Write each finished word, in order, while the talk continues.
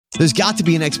There's got to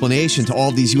be an explanation to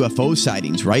all these UFO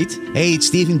sightings, right? Hey, it's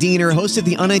Stephen Diener, host of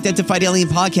the Unidentified Alien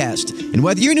Podcast. And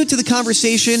whether you're new to the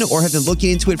conversation or have been looking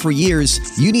into it for years,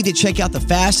 you need to check out the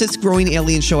fastest growing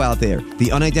alien show out there,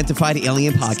 the Unidentified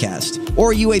Alien Podcast,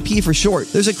 or UAP for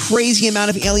short. There's a crazy amount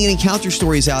of alien encounter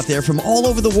stories out there from all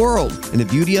over the world. And the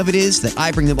beauty of it is that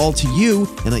I bring them all to you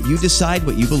and let you decide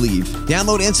what you believe.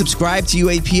 Download and subscribe to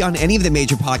UAP on any of the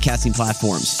major podcasting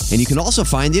platforms. And you can also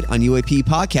find it on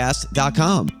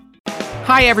UAPpodcast.com.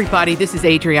 Hi, everybody. This is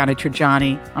Adriana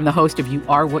Trajani. I'm the host of You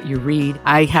Are What You Read.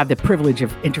 I have the privilege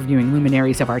of interviewing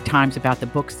luminaries of our times about the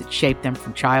books that shaped them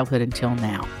from childhood until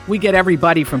now. We get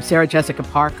everybody from Sarah Jessica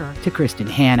Parker to Kristen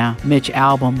Hanna, Mitch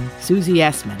Albom, Susie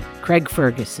Essman, Craig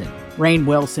Ferguson, Rainn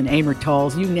Wilson, Amor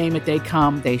Tolls, you name it, they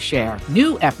come, they share.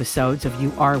 New episodes of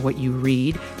You Are What You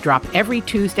Read drop every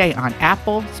Tuesday on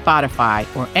Apple, Spotify,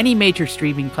 or any major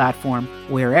streaming platform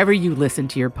wherever you listen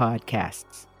to your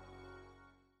podcasts.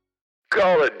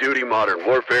 Call of Duty Modern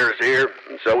Warfare is here,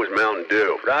 and so is Mountain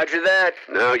Dew. Roger that.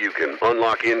 Now you can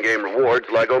unlock in-game rewards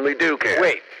like only Dew can.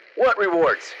 Wait, what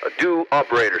rewards? A Dew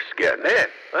Operator Skin. Man,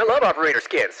 I love Operator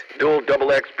Skins. Dual double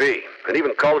XP, and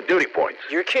even Call of Duty points.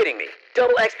 You're kidding me.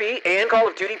 Double XP and Call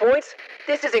of Duty points?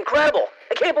 This is incredible.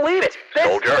 I can't believe it.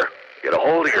 Soldier, get a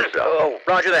hold of yourself. Oh,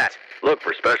 roger that. Look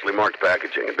for specially marked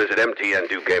packaging and visit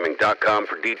mtndewgaming.com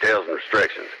for details and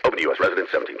restrictions. Open to U.S.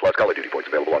 residents 17 plus. Call of Duty points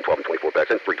available on 12 and 24 packs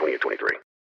and free 28-23.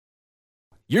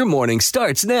 Your morning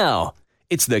starts now.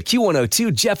 It's the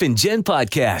Q102 Jeff and Jen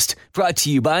podcast brought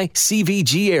to you by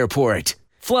CVG Airport.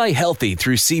 Fly healthy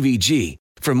through CVG.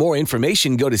 For more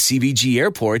information, go to CVG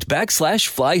Airport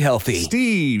 /fly healthy.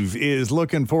 Steve is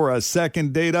looking for a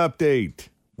second date update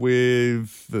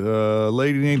with a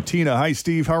lady named Tina. Hi,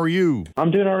 Steve. How are you? I'm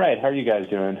doing all right. How are you guys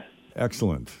doing?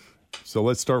 Excellent. So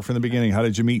let's start from the beginning. How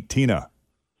did you meet Tina?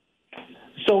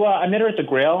 So I met her at the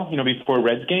Grail, before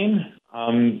Reds game.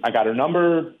 I got her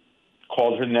number,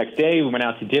 called her the next day. We went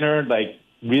out to dinner,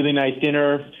 really nice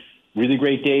dinner, really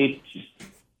great date. She's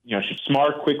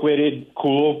smart, quick-witted,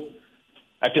 cool.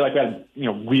 I feel like we had,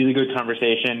 really good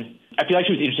conversation. I feel like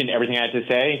she was interested in everything I had to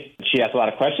say. She asked a lot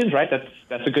of questions, right?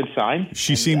 That's a good sign.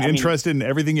 She seemed interested in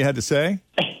everything you had to say?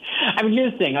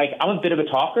 Here's the thing. I'm a bit of a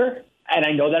talker, and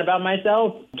I know that about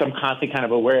myself, so I'm constantly kind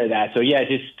of aware of that. So, yeah,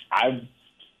 I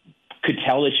could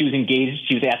tell that she was engaged.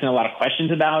 She was asking a lot of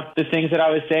questions about the things that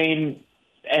I was saying.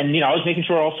 And, I was making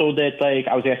sure also that, I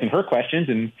was asking her questions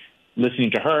and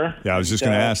listening to her. Yeah, I was just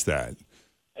going to ask that.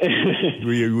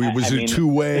 It was a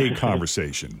two-way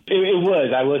conversation. It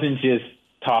was. I wasn't just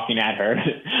talking at her.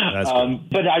 That's good.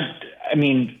 But I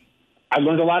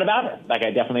learned a lot about her.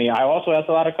 I also asked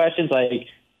a lot of questions.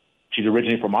 She's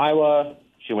originally from Iowa.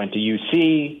 She went to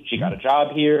UC. She got a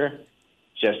job here.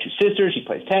 She has two sisters. She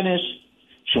plays tennis.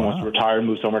 She wants to retire and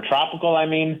move somewhere tropical. I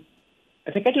think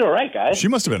I did all right, guys. She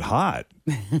must have been hot.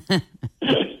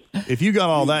 If you got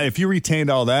all that, if you retained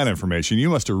all that information, you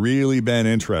must have really been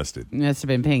interested. You must have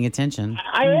been paying attention.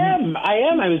 I am.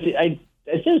 It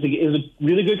was a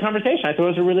really good conversation. I thought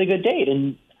it was a really good date.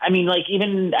 And I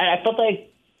felt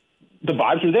like the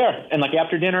vibes were there. And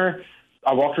after dinner,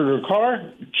 I walked her to her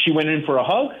car. She went in for a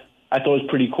hug. I thought it was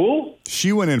pretty cool.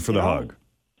 She went in for the hug.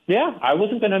 Yeah. I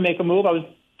wasn't going to make a move. I was,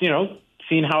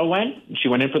 seeing how it went. She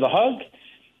went in for the hug.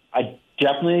 I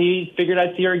definitely figured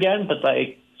I'd see her again, but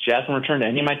she hasn't returned to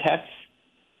any of my texts.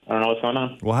 I don't know what's going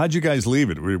on. Well, how'd you guys leave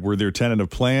it? Were there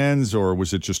tentative plans, or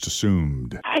was it just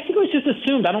assumed? I think it was just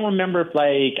assumed. I don't remember if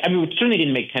we certainly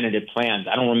didn't make tentative plans.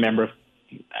 I don't remember if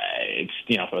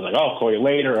if I was I'll call you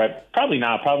later. Probably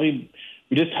not. Probably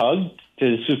we just hugged.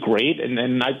 This was great, and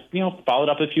then I followed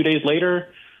up a few days later.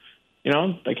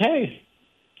 Hey,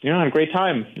 had a great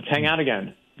time. Let's hang out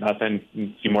again. Nothing.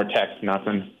 A few more texts.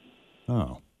 Nothing.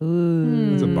 Oh.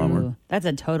 Ooh. That's a bummer. That's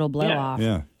a total blow-off.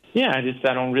 Yeah. Yeah, I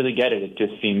don't really get it. It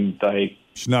just seemed like...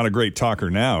 She's not a great talker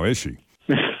now, is she?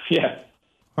 Yeah.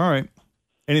 All right.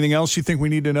 Anything else you think we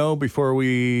need to know before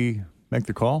we make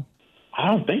the call? I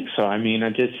don't think so. I'm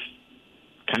just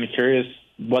kind of curious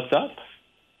what's up.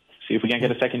 See if we can't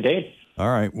get a second date. All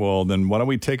right. Well, then why don't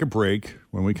we take a break?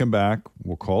 When we come back,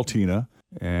 we'll call Tina,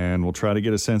 and we'll try to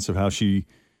get a sense of how she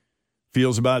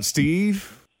feels about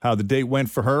Steve, how the date went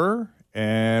for her,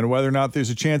 and whether or not there's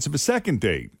a chance of a second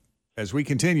date. As we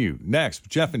continue next,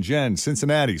 Jeff and Jen,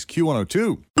 Cincinnati's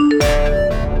Q102.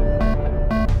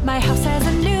 My house has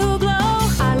a new glow.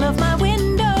 I love my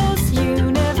windows.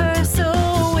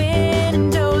 Universal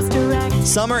Windows Direct.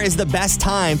 Summer is the best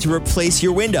time to replace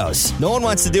your windows. No one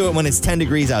wants to do it when it's 10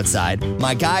 degrees outside.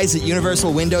 My guys at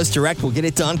Universal Windows Direct will get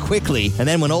it done quickly. And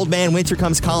then when Old Man Winter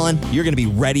comes calling, you're going to be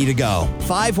ready to go.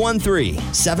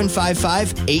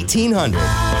 513-755-1800.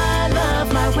 I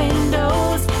love my windows.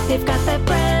 They've got that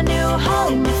brand new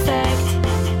home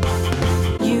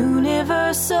effect.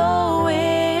 Universal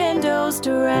Windows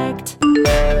Direct. All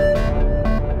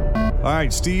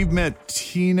right, Steve met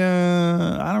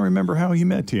Tina. I don't remember how he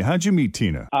met Tina. How'd you meet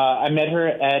Tina? I met her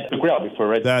at the grill before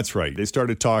Red. That's right. They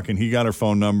started talking. He got her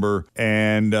phone number,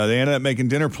 and they ended up making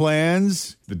dinner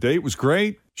plans. The date was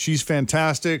great. She's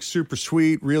fantastic, super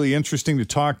sweet, really interesting to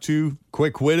talk to,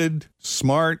 quick-witted,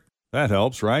 smart. That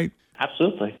helps, right?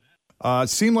 Absolutely. It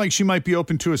seemed like she might be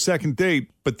open to a second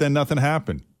date, but then nothing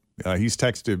happened. He's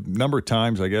texted a number of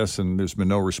times, I guess, and there's been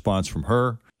no response from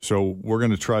her. So we're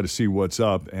going to try to see what's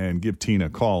up and give Tina a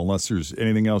call, unless there's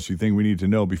anything else you think we need to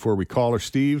know before we call her,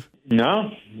 Steve.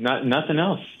 No, nothing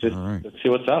else. Just All right. Let's see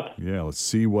what's up. Yeah, let's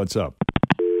see what's up.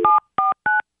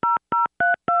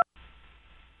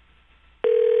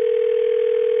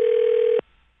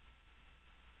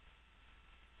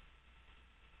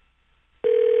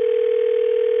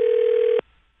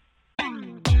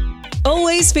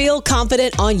 Always feel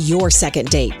confident on your second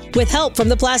date. With help from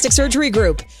the Plastic Surgery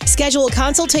Group. Schedule a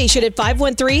consultation at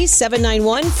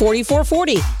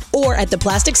 513-791-4440 or at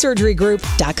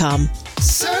theplasticsurgerygroup.com.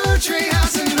 Surgery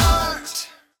has an art.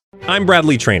 I'm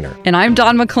Bradley Trainer. And I'm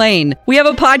Don McClain. We have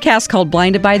a podcast called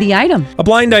Blinded by the Item. A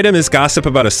blind item is gossip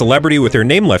about a celebrity with their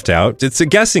name left out. It's a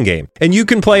guessing game, and you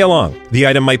can play along. The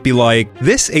item might be like,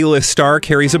 this A-list star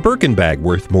carries a Birkin bag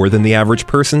worth more than the average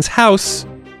person's house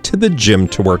to the gym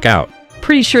to work out.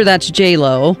 Pretty sure that's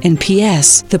J-Lo. And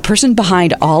P.S. the person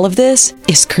behind all of this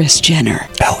is Kris Jenner,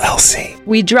 LLC.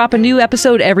 We drop a new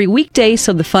episode every weekday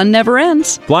so the fun never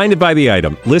ends. Blinded by the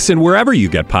Item. Listen wherever you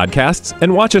get podcasts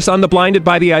and watch us on the Blinded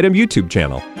by the Item YouTube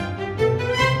channel.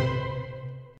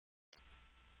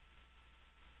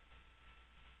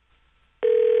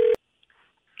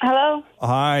 Hello?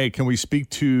 Hi, can we speak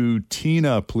to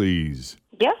Tina, please?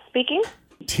 Yes, speaking.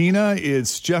 Tina,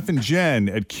 it's Jeff and Jen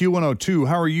at Q102.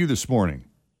 How are you this morning?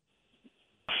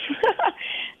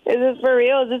 Is this for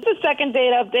real? Is this a second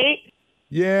date update?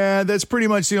 Yeah, that's pretty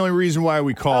much the only reason why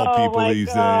we call people these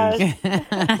days.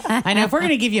 I know. If we're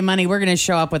going to give you money, we're going to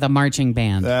show up with a marching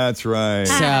band. That's right.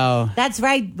 So That's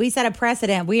right. We set a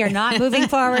precedent. We are not moving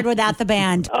forward without the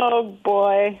band. Oh,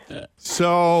 boy.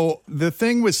 So the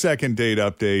thing with second date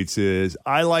updates is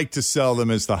I like to sell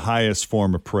them as the highest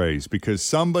form of praise because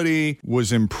somebody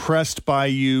was impressed by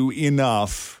you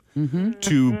enough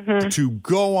to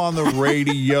go on the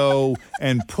radio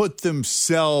and put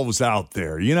themselves out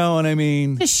there. You know what I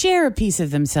mean? to share a piece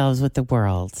of themselves with the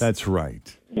world. That's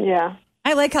right. Yeah.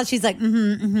 I like how she's like,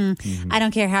 I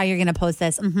don't care how you're going to post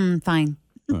this. Fine.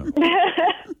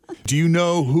 Do you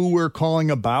know who we're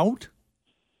calling about?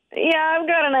 Yeah, I've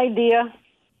got an idea.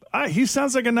 He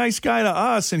sounds like a nice guy to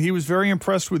us, and he was very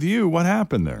impressed with you. What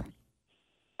happened there?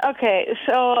 Okay,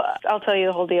 so I'll tell you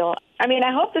the whole deal. I mean,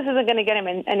 I hope this isn't going to get him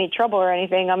in any trouble or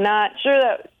anything. I'm not sure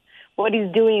that what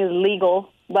he's doing is legal.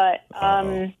 But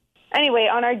anyway,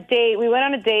 on our date, we went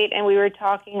on a date, and we were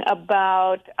talking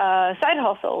about side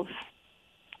hustles.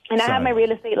 And I have my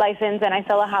real estate license, and I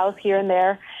sell a house here and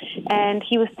there. And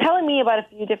he was telling me about a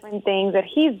few different things that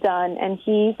he's done, and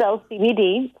he sells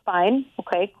CBD. Fine.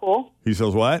 Okay, cool. He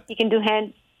sells what? He can do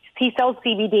he sells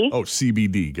CBD. Oh,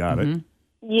 CBD. Got it.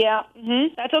 Yeah,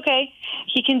 that's okay.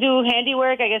 He can do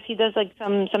handiwork. I guess he does like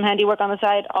some handiwork on the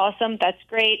side. Awesome. That's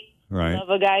great. Right. Love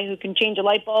a guy who can change a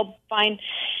light bulb. Fine.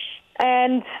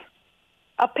 And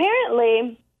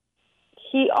apparently,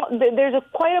 there's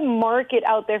quite a market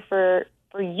out there for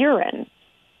urine.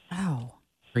 Oh,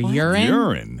 for urine?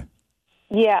 Urine?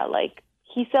 Yeah, like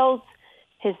he sells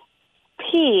his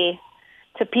pee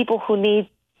to people who need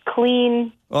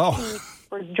clean pee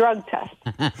for drug tests.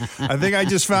 I think I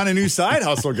just found a new side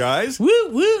hustle, guys. Woo,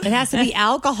 woo. It has to be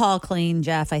alcohol clean,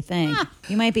 Jeff, I think.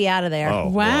 You might be out of there. Oh,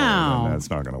 wow. well, that's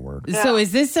not going to work. So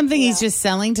is this something he's just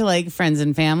selling to like friends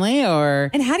and family, or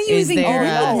And how do you even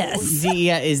know this?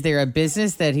 Is there a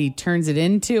business that he turns it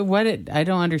into? I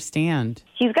don't understand.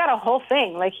 He's got a whole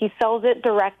thing. Like he sells it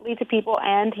directly to people,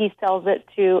 and he sells it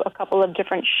to a couple of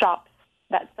different shops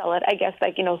that sell it. I guess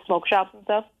like smoke shops and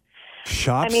stuff.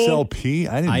 Shops sell pee?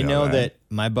 I know that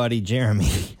my buddy Jeremy,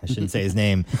 I shouldn't say his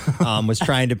name, was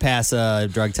trying to pass a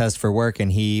drug test for work,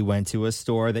 and he went to a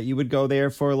store that you would go there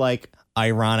for like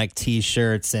ironic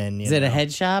T-shirts and is it a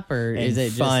head shop or is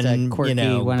it fun, just a quirky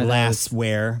one of those?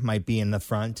 glassware might be in the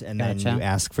front, and then you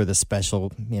ask for the special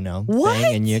thing,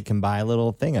 and you can buy a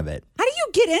little thing of it. How do you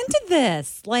get into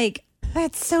this? Like,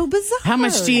 that's so bizarre. How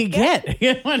much do you get?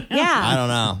 Yeah. I don't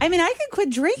know. I mean, I could quit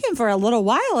drinking for a little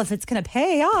while if it's going to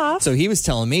pay off. So he was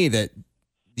telling me that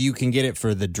you can get it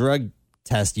for the drug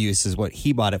test use is what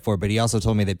he bought it for, but he also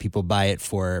told me that people buy it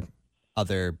for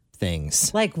other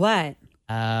things. Like what?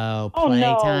 Oh, Oh,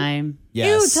 no. playtime.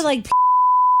 Yes. You to like.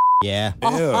 Yeah.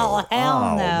 Oh,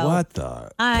 hell no. What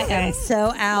the? I am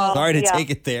so out. Sorry to take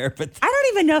it there, but I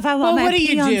don't even know if I want Well, my what do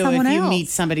you pee on do someone if you else. meet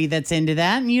somebody that's into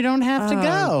that and you don't have to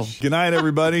go? Good night,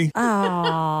 everybody.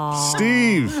 Oh,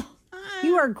 Steve,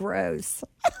 you are gross.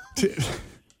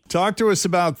 talk to us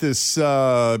about this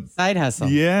side hustle.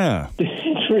 Yeah.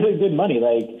 It's really good money.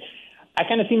 Like, I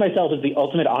kind of see myself as the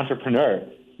ultimate entrepreneur.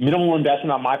 Minimal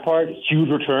investment on my part, huge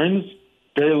returns,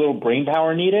 very little brain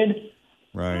power needed.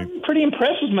 Right. I'm pretty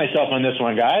impressed with myself on this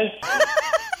one, guys.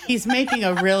 He's making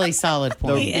a really solid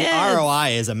point. the ROI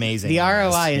is amazing. The on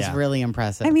this. ROI is Yeah. really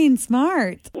impressive. I mean,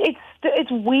 smart.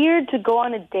 It's weird to go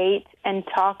on a date and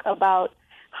talk about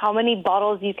how many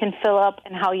bottles you can fill up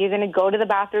and how you're going to go to the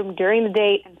bathroom during the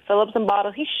date and fill up some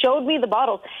bottles. He showed me the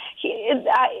bottles. He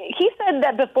said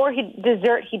that before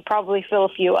dessert, he'd probably fill a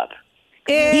few up.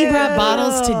 He brought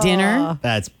bottles to dinner.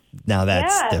 That's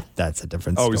a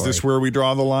different story. Oh, is this where we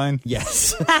draw the line?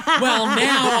 Yes. Well,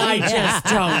 now I just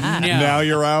don't know. Now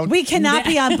you're out? We cannot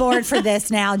be on board for this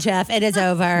now, Jeff. It is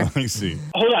over. I see.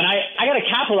 Hold on, I got to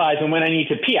capitalize on when I need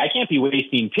to pee. I can't be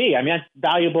wasting pee. I mean, that's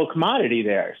valuable commodity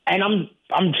there. And I'm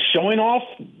showing off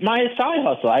my side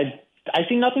hustle. I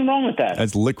see nothing wrong with that.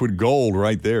 That's liquid gold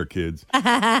right there, kids.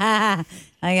 I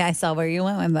saw where you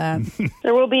went with that.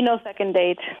 There will be no second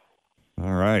date.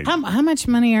 All right. How much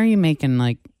money are you making?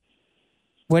 Like,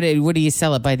 what do you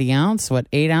sell it by the ounce? What,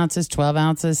 8 ounces, 12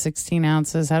 ounces, 16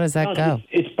 ounces? How does that No, go?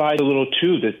 It's by the little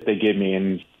tube that they give me,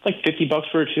 and it's like $50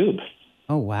 for a tube.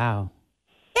 Oh, wow.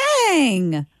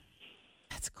 Dang.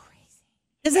 That's crazy.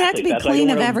 Does it have to be That's like clean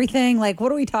a of little- everything? Like,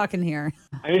 what are we talking here?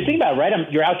 I mean, think about it, right?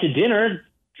 You're out to dinner,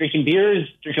 drinking beers,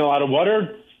 drinking a lot of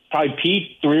water, probably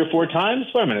pee 3 or 4 times.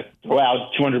 What, I'm going to throw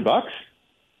out $200?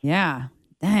 Yeah.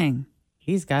 Dang.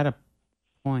 He's got a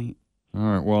point. All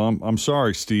right. Well, I'm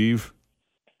sorry, Steve.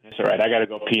 That's all right. I got to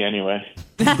go pee anyway.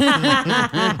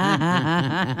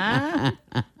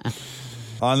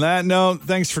 On that note,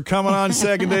 thanks for coming on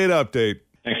Second Date Update.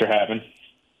 Thanks for having.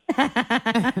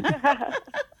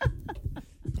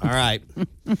 All right.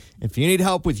 If you need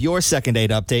help with your second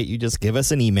date update, you just give us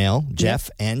an email,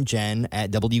 Jeff and Jen at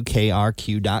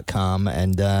WKRQ.com,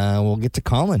 and we'll get to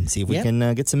calling, see if we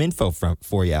can get some info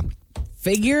for you.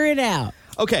 Figure it out.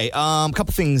 Okay, a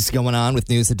couple things going on with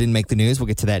news that didn't make the news. We'll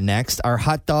get to that next. Are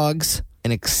hot dogs an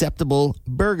acceptable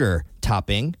burger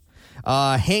topping?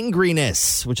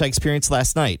 Hangriness, which I experienced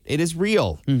last night. It is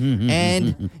real.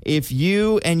 And if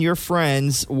you and your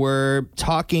friends were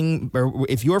talking, or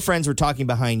if your friends were talking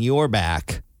behind your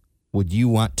back, would you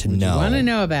want to know? Want to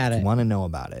know about it? Want to know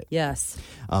about it? Yes.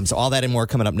 So all that and more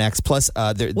coming up next. Plus,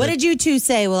 What did you two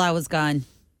say while I was gone?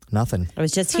 Nothing. I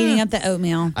was just heating up the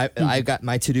oatmeal. I got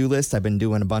my to-do list. I've been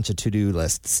doing a bunch of to-do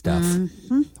list stuff.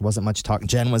 There wasn't much talk.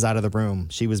 Jen was out of the room.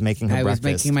 She was making her breakfast.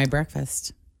 I was making my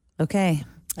breakfast. Okay.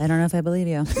 I don't know if I believe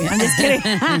you. I'm just kidding.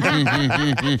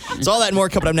 So all that and more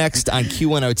coming up next on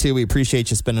Q102. We appreciate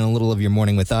you spending a little of your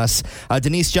morning with us.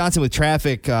 Denise Johnson with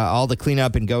traffic, all the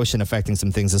cleanup in Goshen affecting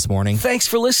some things this morning. Thanks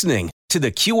for listening to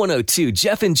the Q102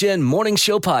 Jeff and Jen Morning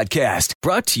Show podcast,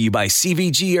 brought to you by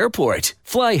CVG Airport.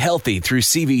 Fly healthy through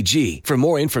CVG. For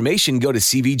more information, go to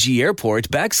CVG Airport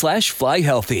 /fly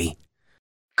healthy.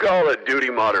 Call of Duty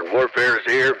Modern Warfare is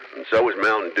here, and so is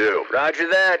Mountain Dew. Roger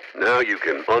that. Now you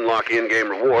can unlock in-game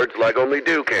rewards like only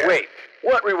Dew can. Wait,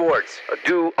 what rewards? A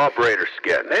Dew Operator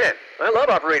Skin. Man, I love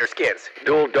operator skins.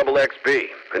 Dual double XP,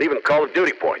 and even Call of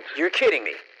Duty points. You're kidding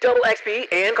me. Double XP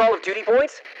and Call of Duty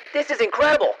points? This is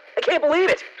incredible. I can't believe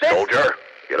it. Soldier,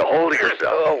 get a hold of yourself.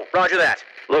 Oh, roger that.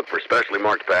 Look for specially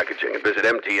marked packaging and visit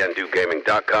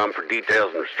mtndewgaming.com for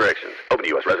details and restrictions. Open to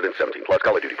U.S. residents 17 plus.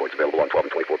 Call of Duty points available on 12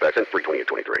 and 24 packs and free 20 and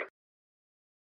 23.